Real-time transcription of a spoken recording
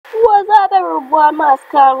one must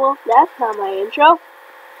cuddle. That's not my intro.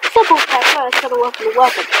 Simple text, not a cuddle wolf and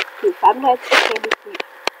welcome to Five Nights at Candy Creek.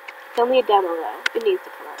 It's only a demo though. It needs to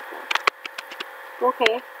come out though.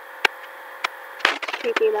 Okay. That's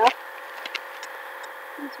creepy enough.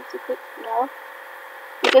 No.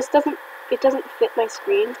 It just doesn't fit my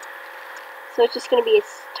screen. So it's just gonna be a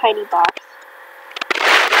tiny box.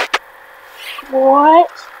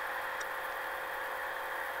 What?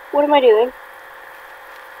 What am I doing?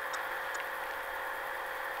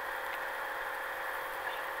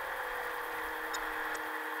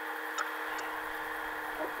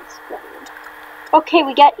 Okay,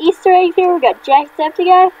 we got Easter eggs here, we got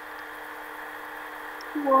Jacksepticeye.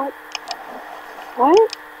 What?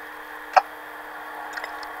 What?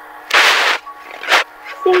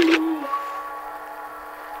 Sing.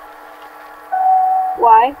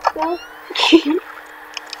 Why, though?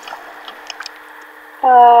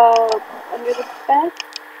 Under the bed?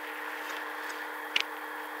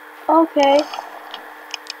 Okay.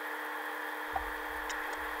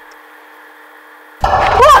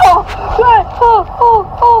 Whoa!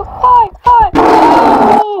 Oh, hi!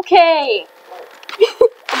 Okay!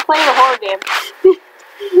 I'm playing a horror game.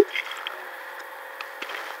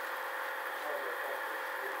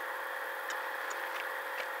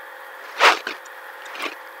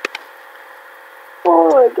 Oh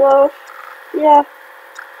my gosh. Yeah.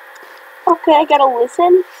 Okay, I gotta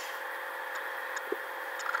listen.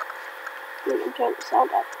 I'm trying to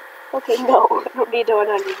sound up. Okay, no, I don't need to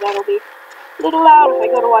 100. That'll be a little loud if I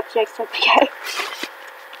go to watch Jacksepticeye.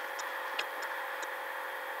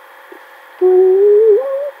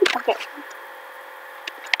 Okay.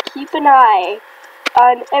 Keep an eye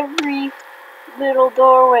on every little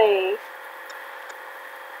doorway.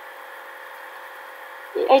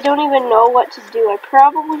 I don't even know what to do. I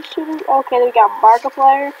probably shouldn't. Okay, we got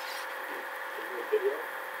Markiplier.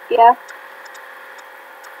 Yeah.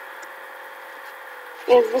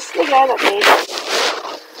 Is this the guy that made it?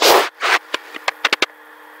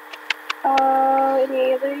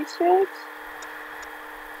 Any other Easter eggs?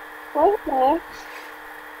 What the heck?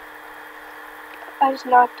 I just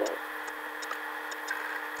knocked it.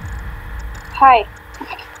 Hi.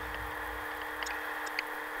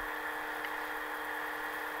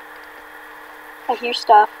 I hear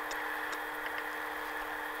stuff.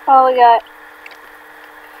 Oh, we got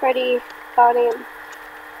Freddy, Bonnie, and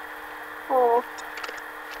oh,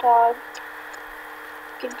 dog.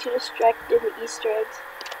 Getting too distracted in the Easter eggs.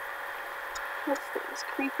 This thing's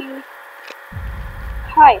creepy.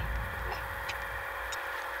 Hi.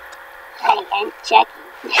 Hi, I'm Jackie.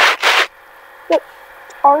 Yep.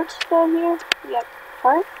 Art down here. We got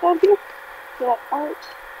art down here. We got art.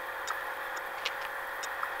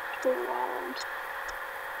 Turn around.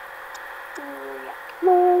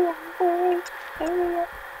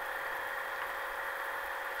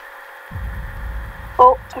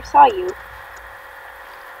 Oh, I saw you.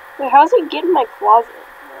 Wait, how's it get in my closet?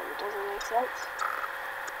 It doesn't make sense.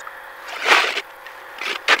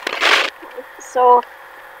 So,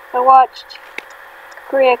 I watched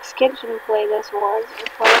Korea's Kitchen play this once,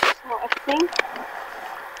 so I think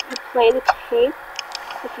you play the tape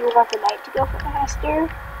if you want the night to go faster.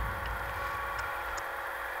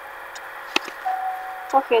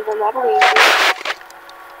 Okay, then that'll be easy.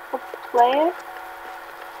 We'll play it.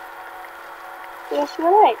 Just for the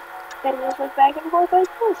night. Then just look back and forth like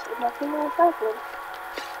this, and nothing will happen.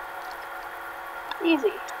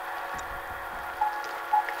 Easy.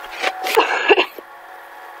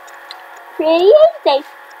 Pretty easy.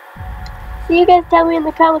 So you guys tell me in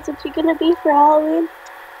the comments what you're gonna be for Halloween.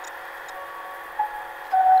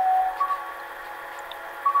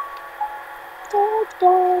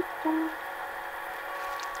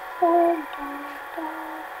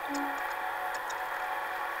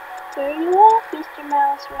 Where are you at, Mr.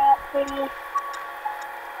 Mouse Rat Pretty?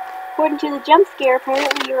 According to the jump scare,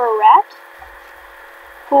 apparently you're a rat.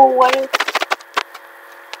 Oh, what is...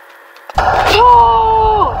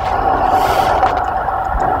 Oh!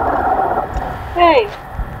 Hey!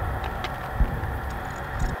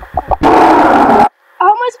 How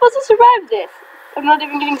am I supposed to survive this? I'm not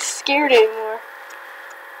even getting scared anymore.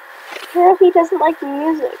 Apparently he doesn't like the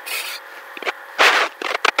music.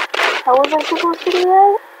 How was I supposed to do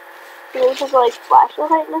that? Did I just like flash the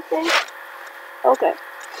light in the face? Okay.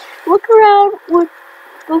 Look around with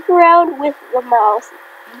the mouse.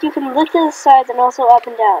 You can look to the sides and also up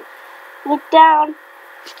and down. Look down,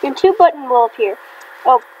 and two buttons will appear.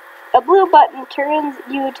 Oh, a blue button turns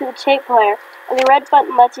you to the tape player, and the red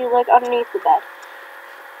button lets you look underneath the bed.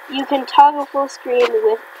 You can toggle full screen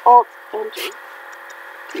with Alt Enter.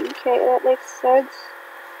 Okay, that makes sense.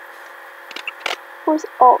 Where's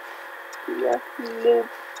Alt? Yeah, noob.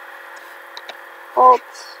 Alt,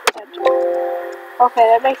 enter. Okay,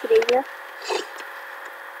 that makes it easier.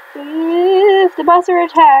 If the monster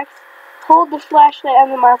attacks, hold the flashlight on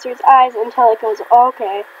the monster's eyes until it goes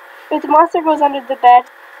okay. If the monster goes under the bed,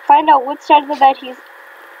 find out which side of the bed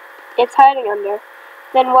it's hiding under.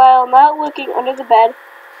 Then while not looking under the bed,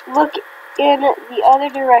 look in the other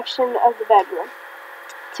direction of the bedroom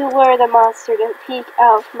to lure the monster to peek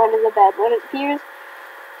out from under the bed.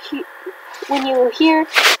 When you hear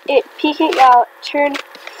it peeking out, turn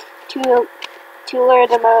to lure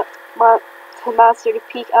the monster to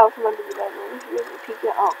peek out from under the bed. When you hear it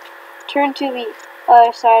peeking out, turn to the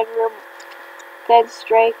other side room, then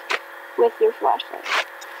strike with your flashlight.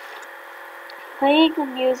 Playing the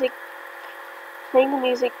music,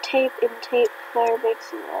 tape in tape player makes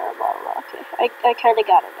blah blah blah. Okay, I kind of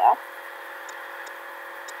got it now.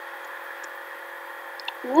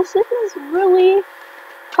 This is really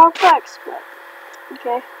complex, but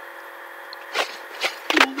okay.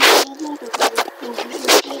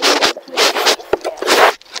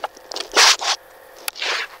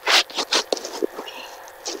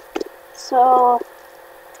 So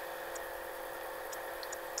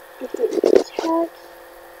if it attacks,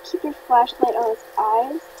 keep your flashlight on its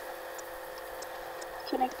eyes.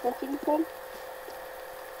 Can I click anything?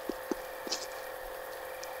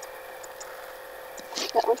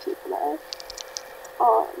 That will keep an eye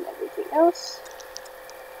on everything else.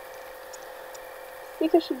 I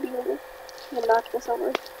think I should be able to knock this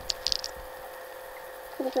over.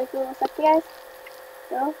 Can I click a little sexy guys?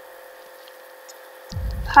 No?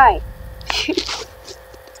 Hi.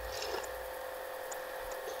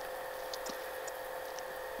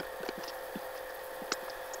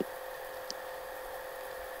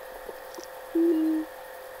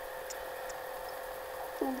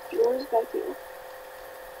 Drawers back here.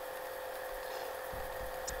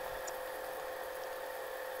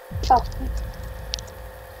 Oh.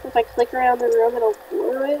 If I click around the room, it'll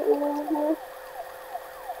blur it a little more.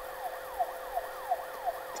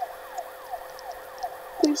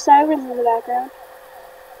 There's sirens in the background.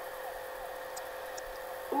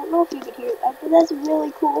 I don't know if you can hear that, but that's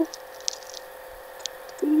really cool.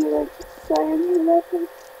 You hear like sirens in the background.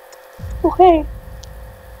 Oh hey!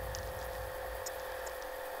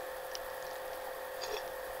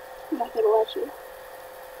 I'm not gonna let you.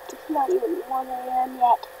 It's not even 1 AM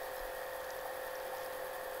yet.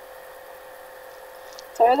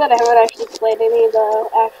 Sorry that I haven't actually played any of the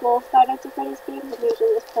actual Five Nights at Freddy's games. I'm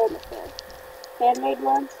usually just playing the fan-made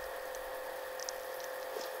ones.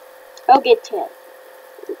 I'll get 10.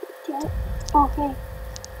 Oh, hey.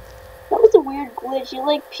 That was a weird glitch. He,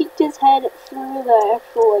 like, peeked his head through the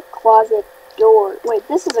actual, like, closet door. Wait,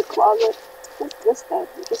 this is a closet. What's this then?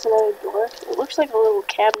 Just another door? It looks like a little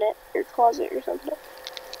cabinet or closet or something.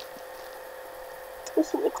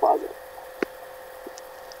 This is a closet.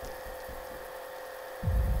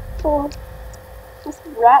 Oh, this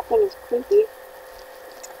rat thing is creepy.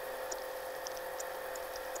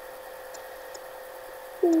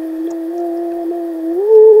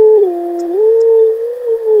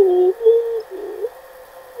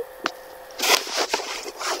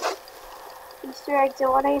 Easter eggs, I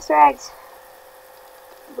want Easter eggs.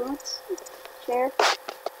 Boots, chair.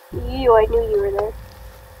 Ew, I knew you were there.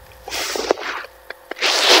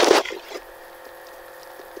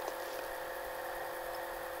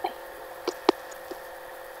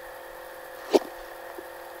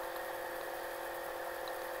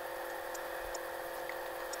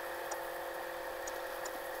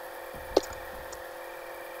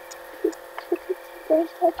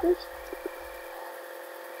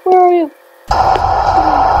 Where are you?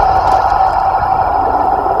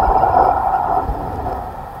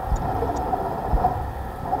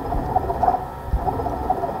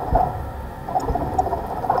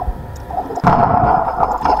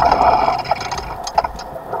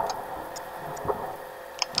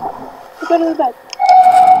 Go to the bed.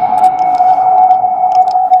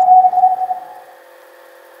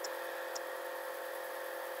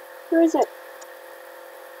 Where is it?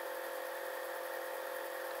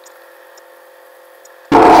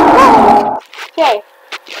 Okay,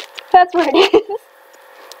 that's where it is.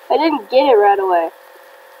 I didn't get it right away.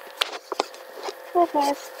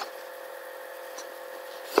 Okay.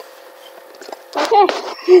 Okay,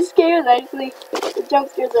 the scares actually, the jump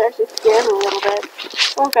scares are actually scaring me a little bit.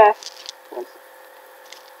 Okay.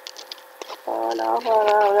 Oh no,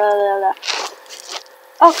 oh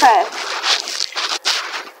no. Okay.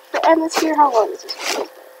 To end this here, how long is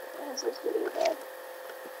this video bad?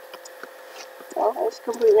 Oh, I just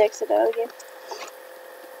completely exited out again.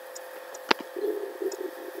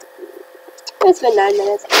 It's been 9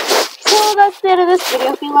 minutes. So that's the end of this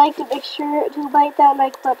video. If you liked it, make sure to bite that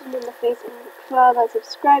like button in the face and click on that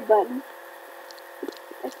subscribe button.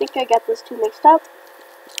 I think I got those two mixed up.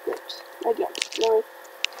 Oops, again, really.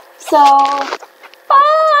 So,